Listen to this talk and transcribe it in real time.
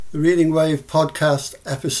The Reading Wave Podcast,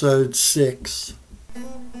 Episode 6.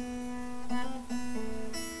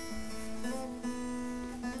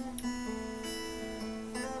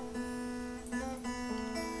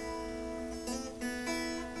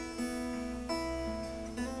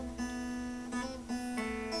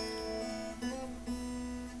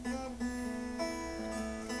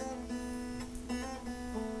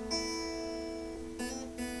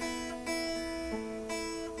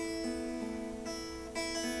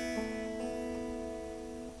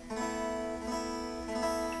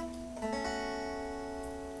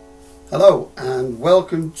 Hello and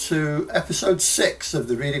welcome to episode 6 of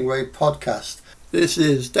the Reading Wave podcast. This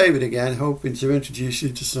is David again, hoping to introduce you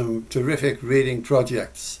to some terrific reading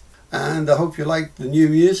projects. And I hope you like the new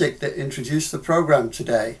music that introduced the program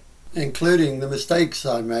today, including the mistakes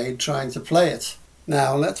I made trying to play it.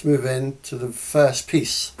 Now let's move in to the first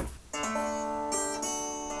piece.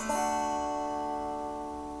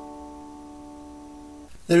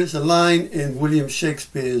 There is a line in William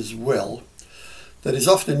Shakespeare's will that is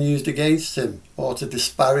often used against him or to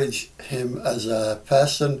disparage him as a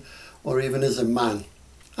person or even as a man.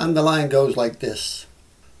 And the line goes like this.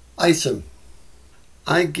 Item.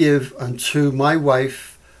 I give unto my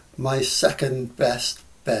wife my second best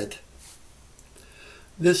bed.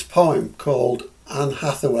 This poem, called Anne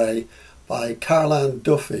Hathaway by Ann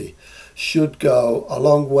Duffy, should go a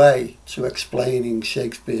long way to explaining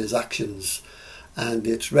Shakespeare's actions, and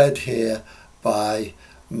it's read here by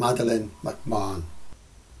Madeline McMahon.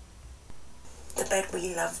 The bed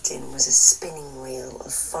we loved in was a spinning wheel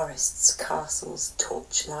of forests, castles,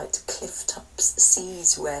 torchlight, cliff tops,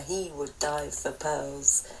 seas where he would dive for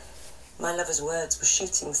pearls. My lover's words were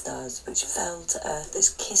shooting stars which fell to earth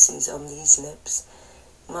as kisses on these lips.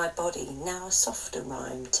 My body, now a softer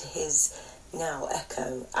rhyme to his, now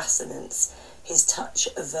echo, assonance, his touch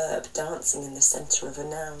a verb dancing in the centre of a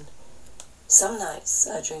noun. Some nights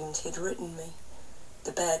I dreamed he'd written me,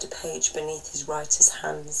 the bed a page beneath his writer's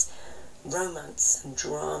hands, romance and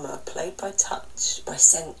drama played by touch, by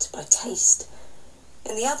scent, by taste.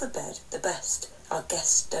 In the other bed, the best, our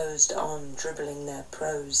guests dozed on, dribbling their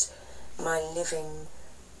prose. My living,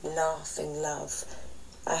 laughing love,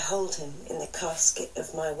 I hold him in the casket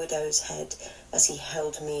of my widow's head as he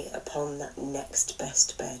held me upon that next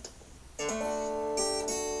best bed.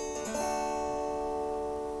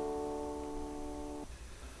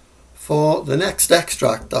 For the next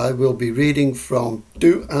extract, I will be reading from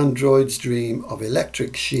Do Androids Dream of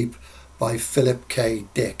Electric Sheep by Philip K.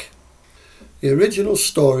 Dick. The original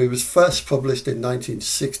story was first published in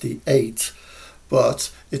 1968,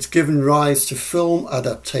 but it's given rise to film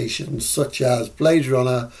adaptations such as Blade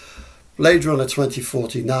Runner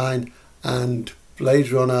 2049 and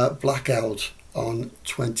Blade Runner Blackout on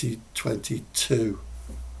 2022.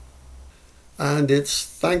 And it's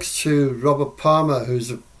thanks to Robert Palmer,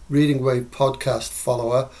 who's a Reading Wave podcast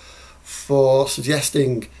follower, for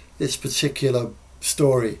suggesting this particular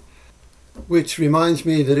story. Which reminds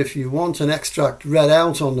me that if you want an extract read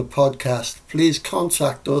out on the podcast, please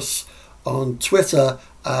contact us on Twitter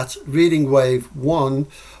at ReadingWave1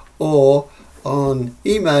 or on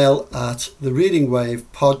email at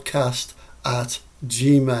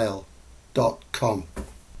thereadingwavepodcast@gmail.com.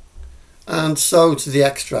 And so to the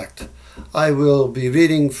extract. I will be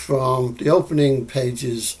reading from the opening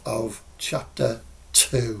pages of chapter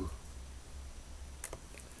 2.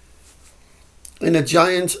 In a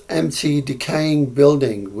giant, empty, decaying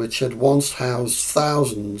building which had once housed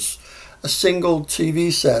thousands, a single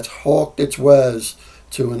TV set hawked its wares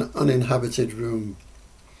to an uninhabited room.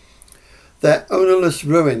 Their ownerless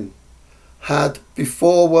ruin had,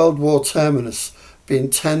 before World War terminus, been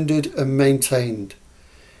tended and maintained.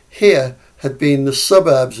 Here had been the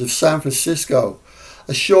suburbs of San Francisco,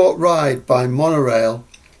 a short ride by monorail,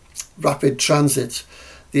 rapid transit.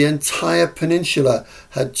 The entire peninsula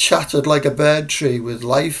had chattered like a bird tree with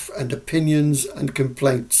life and opinions and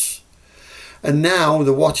complaints. And now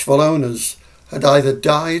the watchful owners had either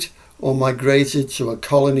died or migrated to a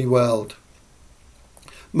colony world.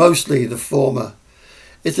 Mostly the former.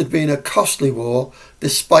 It had been a costly war,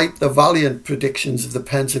 despite the valiant predictions of the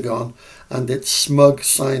Pentagon and its smug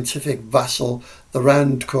scientific vassal, the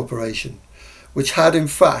Rand Corporation, which had in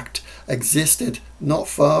fact existed not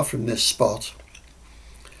far from this spot.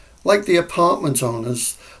 Like the apartment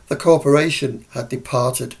owners, the corporation had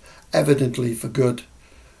departed, evidently for good.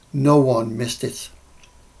 No one missed it.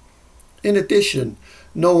 In addition,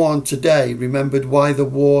 no one today remembered why the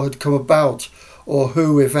war had come about, or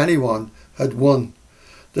who, if anyone, had won.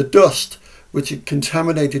 The dust, which had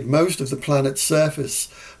contaminated most of the planet's surface,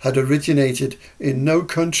 had originated in no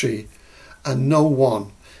country, and no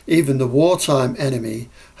one, even the wartime enemy,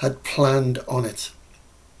 had planned on it.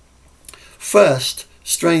 First,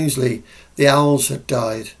 strangely, the owls had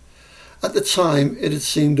died. At the time, it had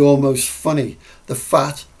seemed almost funny, the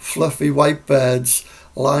fat, fluffy white birds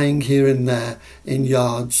lying here and there in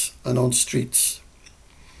yards and on streets.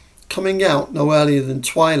 Coming out no earlier than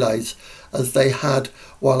twilight, as they had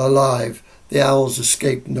while alive, the owls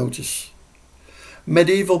escaped notice.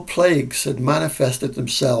 Medieval plagues had manifested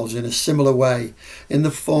themselves in a similar way, in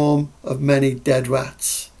the form of many dead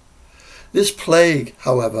rats. This plague,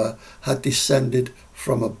 however, had descended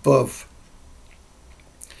from above.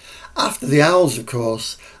 After the owls, of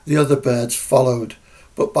course, the other birds followed,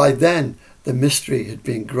 but by then the mystery had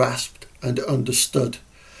been grasped and understood.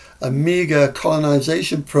 A meagre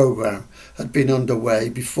colonisation programme had been underway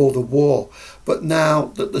before the war, but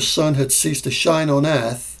now that the sun had ceased to shine on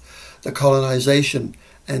Earth, the colonisation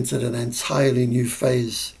entered an entirely new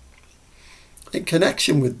phase. In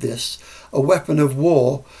connection with this, a weapon of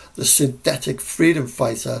war, the synthetic freedom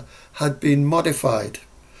fighter, had been modified.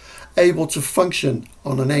 Able to function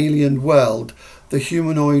on an alien world, the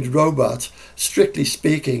humanoid robot, strictly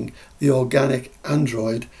speaking the organic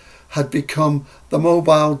android, had become the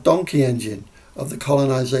mobile donkey engine of the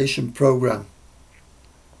colonisation programme.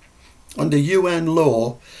 Under UN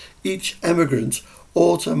law, each emigrant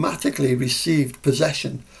automatically received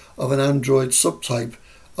possession of an android subtype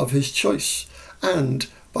of his choice, and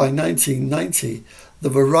by 1990 the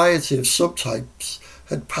variety of subtypes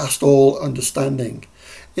had passed all understanding,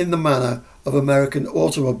 in the manner of American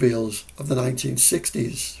automobiles of the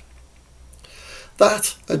 1960s.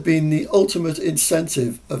 That had been the ultimate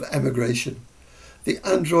incentive of emigration. The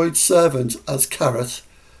android servant as carrot,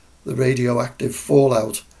 the radioactive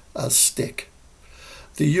fallout as stick.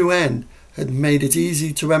 The UN had made it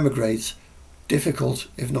easy to emigrate, difficult,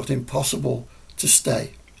 if not impossible, to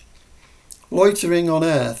stay. Loitering on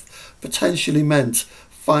Earth potentially meant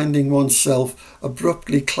finding oneself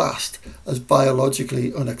abruptly classed as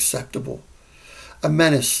biologically unacceptable, a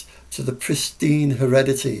menace to the pristine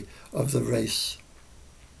heredity of the race.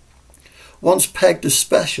 Once pegged as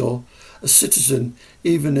special, a citizen,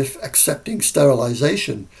 even if accepting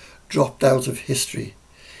sterilisation, dropped out of history.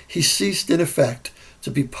 He ceased in effect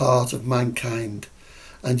to be part of mankind,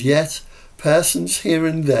 and yet persons here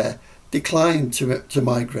and there declined to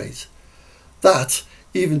migrate. That,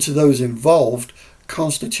 even to those involved,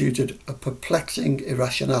 constituted a perplexing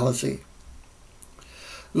irrationality.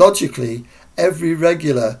 Logically, every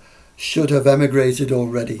regular should have emigrated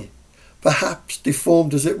already. Perhaps,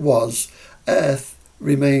 deformed as it was, Earth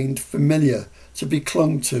remained familiar to be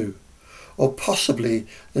clung to, or possibly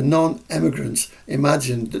the non-emigrants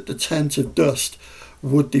imagined that the tent of dust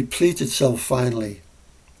would deplete itself finally.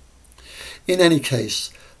 In any case,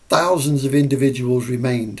 thousands of individuals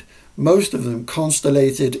remained, most of them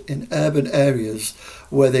constellated in urban areas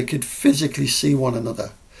where they could physically see one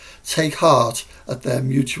another, take heart at their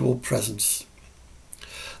mutual presence.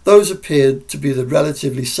 Those appeared to be the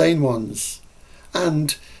relatively sane ones,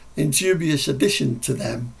 and, in dubious addition to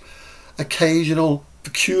them, occasional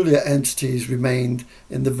peculiar entities remained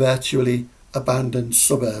in the virtually abandoned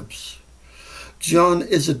suburbs. John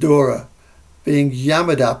Isadora, being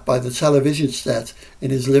yammered at by the television set in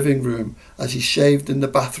his living room as he shaved in the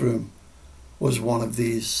bathroom, was one of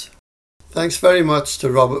these. Thanks very much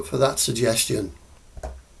to Robert for that suggestion.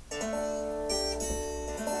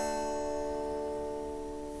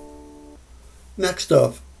 Next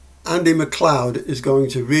up, Andy MacLeod is going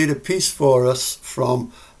to read a piece for us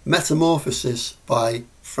from Metamorphosis by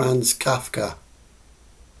Franz Kafka.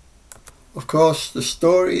 Of course, the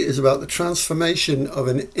story is about the transformation of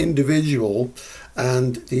an individual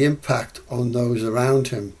and the impact on those around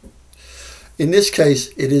him. In this case,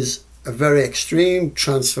 it is a very extreme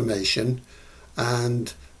transformation,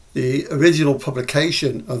 and the original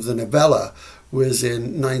publication of the novella was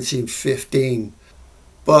in 1915.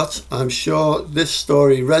 But I'm sure this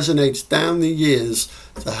story resonates down the years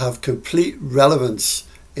to have complete relevance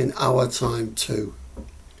in our time too.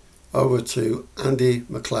 Over to Andy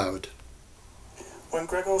MacLeod. When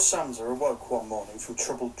Gregor Samsa awoke one morning from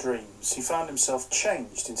troubled dreams, he found himself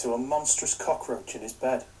changed into a monstrous cockroach in his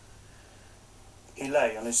bed. He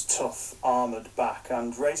lay on his tough, armoured back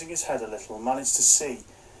and, raising his head a little, managed to see,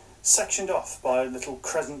 sectioned off by little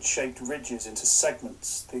crescent-shaped ridges into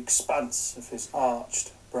segments, the expanse of his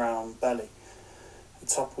arched brown belly,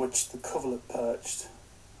 atop which the coverlet perched,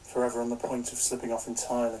 forever on the point of slipping off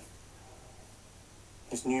entirely.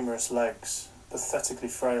 His numerous legs, pathetically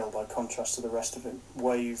frail by contrast to the rest of him,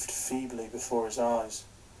 waved feebly before his eyes.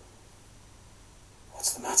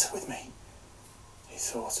 "What's the matter with me?" he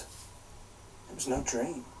thought. It was no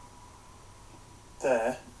dream.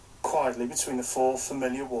 There, Quietly between the four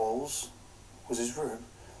familiar walls was his room.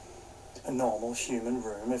 A normal human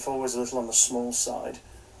room, if always a little on the small side.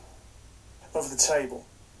 Over the table,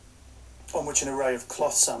 on which an array of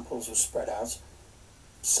cloth samples was spread out,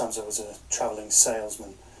 Samsa was a travelling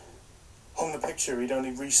salesman, hung the picture he'd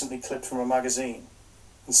only recently clipped from a magazine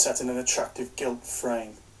and set in an attractive gilt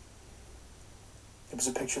frame. It was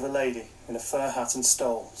a picture of a lady in a fur hat and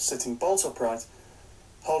stole, sitting bolt upright,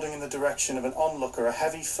 holding in the direction of an onlooker a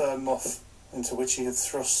heavy fur muff into which he had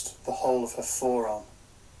thrust the whole of her forearm.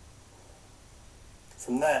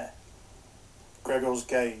 From there, Gregor's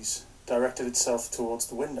gaze directed itself towards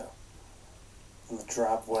the window and the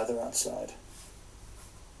drab weather outside.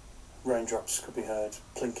 Raindrops could be heard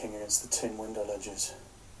plinking against the tin window ledges.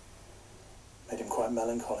 Made him quite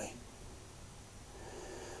melancholy.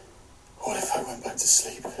 What if I went back to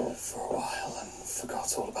sleep for a while and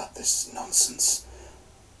forgot all about this nonsense?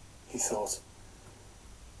 He thought.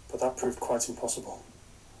 But that proved quite impossible,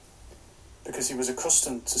 because he was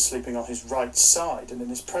accustomed to sleeping on his right side, and in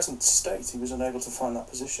his present state he was unable to find that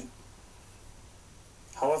position.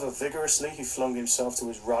 However vigorously he flung himself to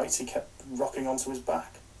his right, he kept rocking onto his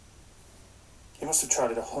back. He must have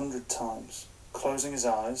tried it 100 times, closing his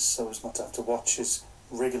eyes so as not to have to watch his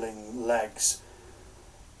wriggling legs,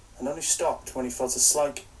 and only stopped when he felt a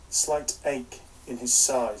slight ache in his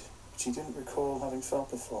side, which he didn't recall having felt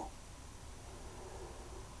before.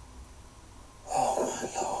 Oh,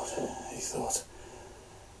 my Lord, he thought.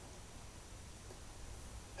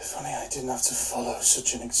 If only I didn't have to follow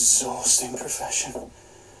such an exhausting profession.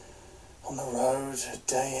 On the road,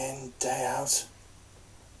 day in, day out.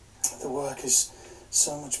 The work is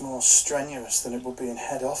so much more strenuous than it would be in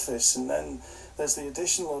head office, and then there's the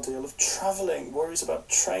additional ordeal of travelling, worries about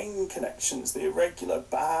train connections, the irregular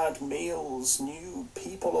bad meals, new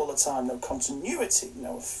people all the time, no continuity,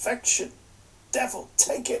 no affection. Devil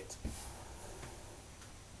take it!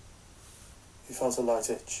 He felt a light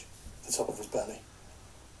itch at the top of his belly.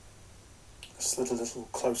 Slid a little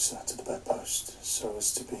closer to the bedpost so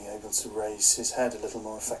as to be able to raise his head a little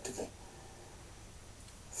more effectively.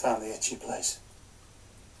 Found the itchy place,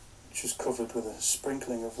 which was covered with a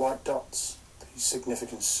sprinkling of white dots, the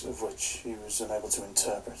significance of which he was unable to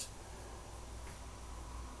interpret.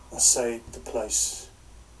 Essayed the place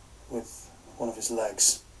with one of his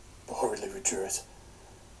legs, but hurriedly withdrew it,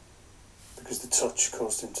 because the touch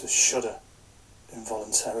caused him to shudder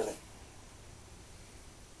involuntarily.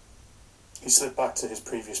 He slipped back to his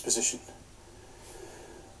previous position.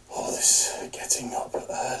 All this getting up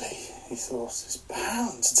early, he thought, is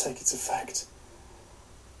bound to take its effect.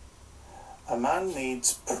 A man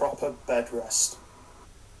needs proper bed rest.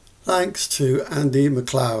 Thanks to Andy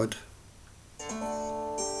MacLeod.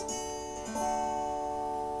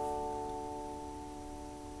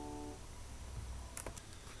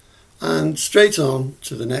 And straight on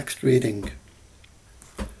to the next reading.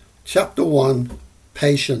 Chapter 1,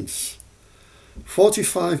 Patience.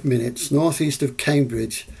 45 minutes northeast of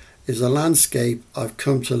Cambridge is a landscape I've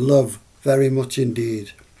come to love very much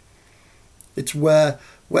indeed. It's where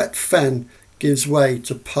wet fen gives way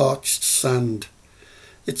to parched sand.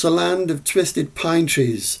 It's a land of twisted pine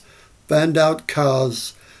trees, burned out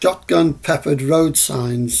cars, shotgun peppered road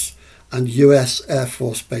signs and US Air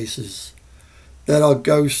Force bases. There are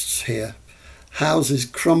ghosts here. Houses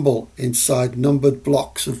crumble inside numbered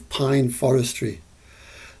blocks of pine forestry.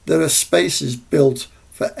 There are spaces built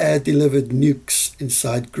for air-delivered nukes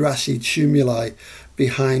inside grassy tumuli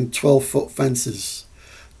behind 12-foot fences,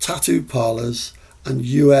 tattoo parlours and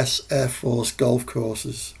US Air Force golf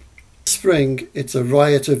courses. Spring, it's a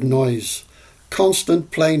riot of noise,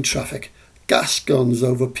 constant plane traffic, gas guns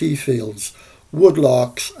over pea fields,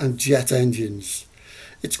 woodlarks and jet engines.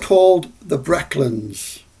 It's called the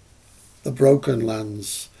Brecklands, the Broken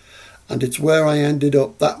Lands, and it's where I ended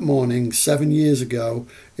up that morning 7 years ago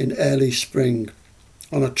in early spring,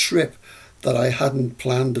 on a trip that I hadn't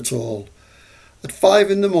planned at all. At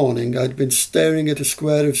 5 a.m, I'd been staring at a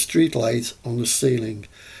square of streetlight on the ceiling,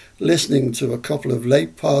 listening to a couple of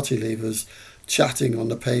late party leavers chatting on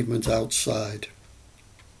the pavement outside.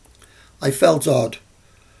 I felt odd,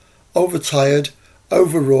 overtired,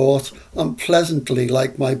 overwrought, unpleasantly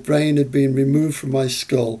like my brain had been removed from my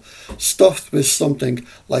skull, stuffed with something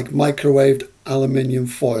like microwaved aluminium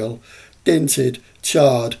foil, dinted,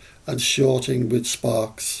 charred and shorting with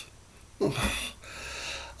sparks.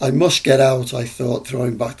 I must get out, I thought,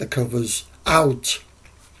 throwing back the covers. Out!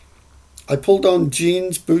 I pulled on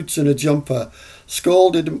jeans, boots and a jumper,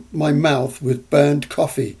 scalded my mouth with burned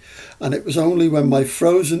coffee, and it was only when my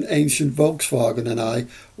frozen ancient Volkswagen and I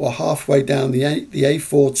were halfway down the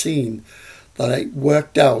A14 that I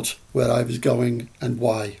worked out where I was going and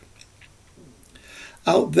why.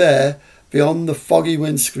 Out there, beyond the foggy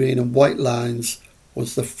windscreen and white lines,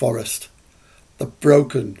 was the forest. The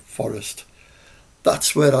broken forest.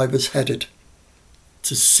 That's where I was headed,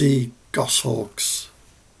 to see goshawks.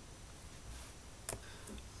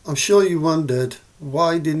 I'm sure you wondered,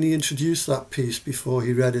 why didn't he introduce that piece before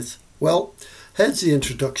he read it? Well, here's the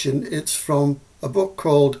introduction. It's from a book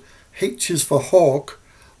called H's for Hawk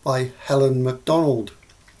by Helen MacDonald.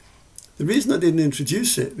 The reason I didn't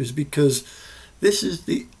introduce it was because this is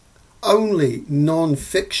the only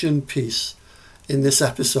non-fiction piece in this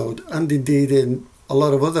episode, and indeed in a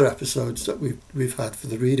lot of other episodes that we've had for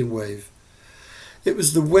the Reading Wave. It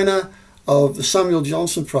was the winner of the Samuel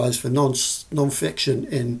Johnson Prize for non-fiction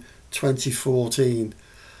in 2014.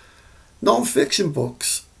 Non-fiction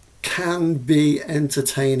books can be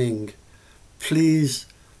entertaining. Please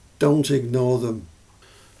don't ignore them.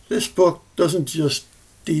 This book doesn't just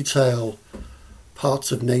detail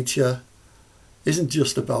parts of nature, isn't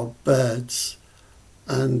just about birds,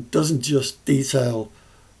 and doesn't just detail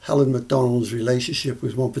Helen MacDonald's relationship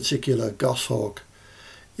with one particular goshawk.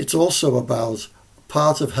 It's also about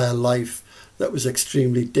part of her life that was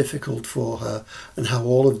extremely difficult for her and how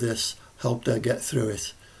all of this helped her get through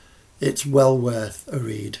it. It's well worth a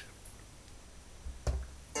read.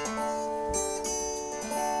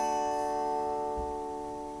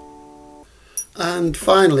 And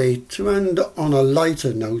finally, to end on a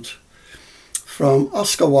lighter note, from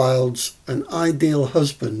Oscar Wilde's An Ideal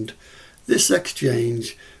Husband, this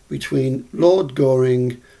exchange between Lord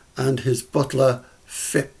Goring and his butler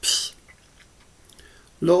Phipps.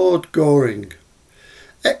 Lord Goring.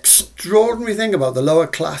 Extraordinary thing about the lower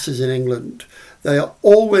classes in England. They are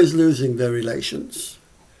always losing their relations.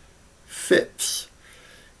 Phipps.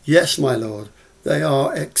 Yes, my lord, they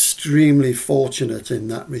are extremely fortunate in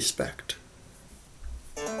that respect.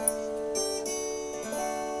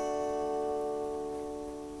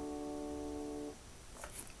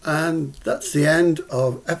 And that's the end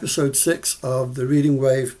of episode 6 of the Reading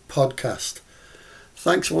Wave podcast.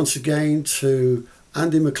 Thanks once again to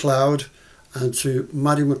Andy MacLeod and to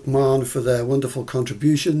Maddie McMahon for their wonderful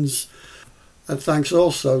contributions. And thanks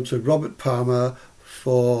also to Robert Palmer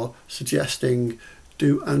for suggesting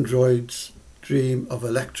Do Androids Dream of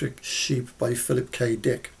Electric Sheep by Philip K.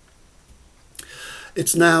 Dick.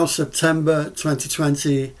 It's now September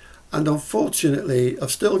 2020, and unfortunately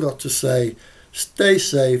I've still got to say, stay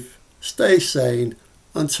safe, stay sane,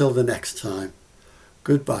 until the next time.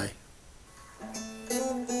 Goodbye.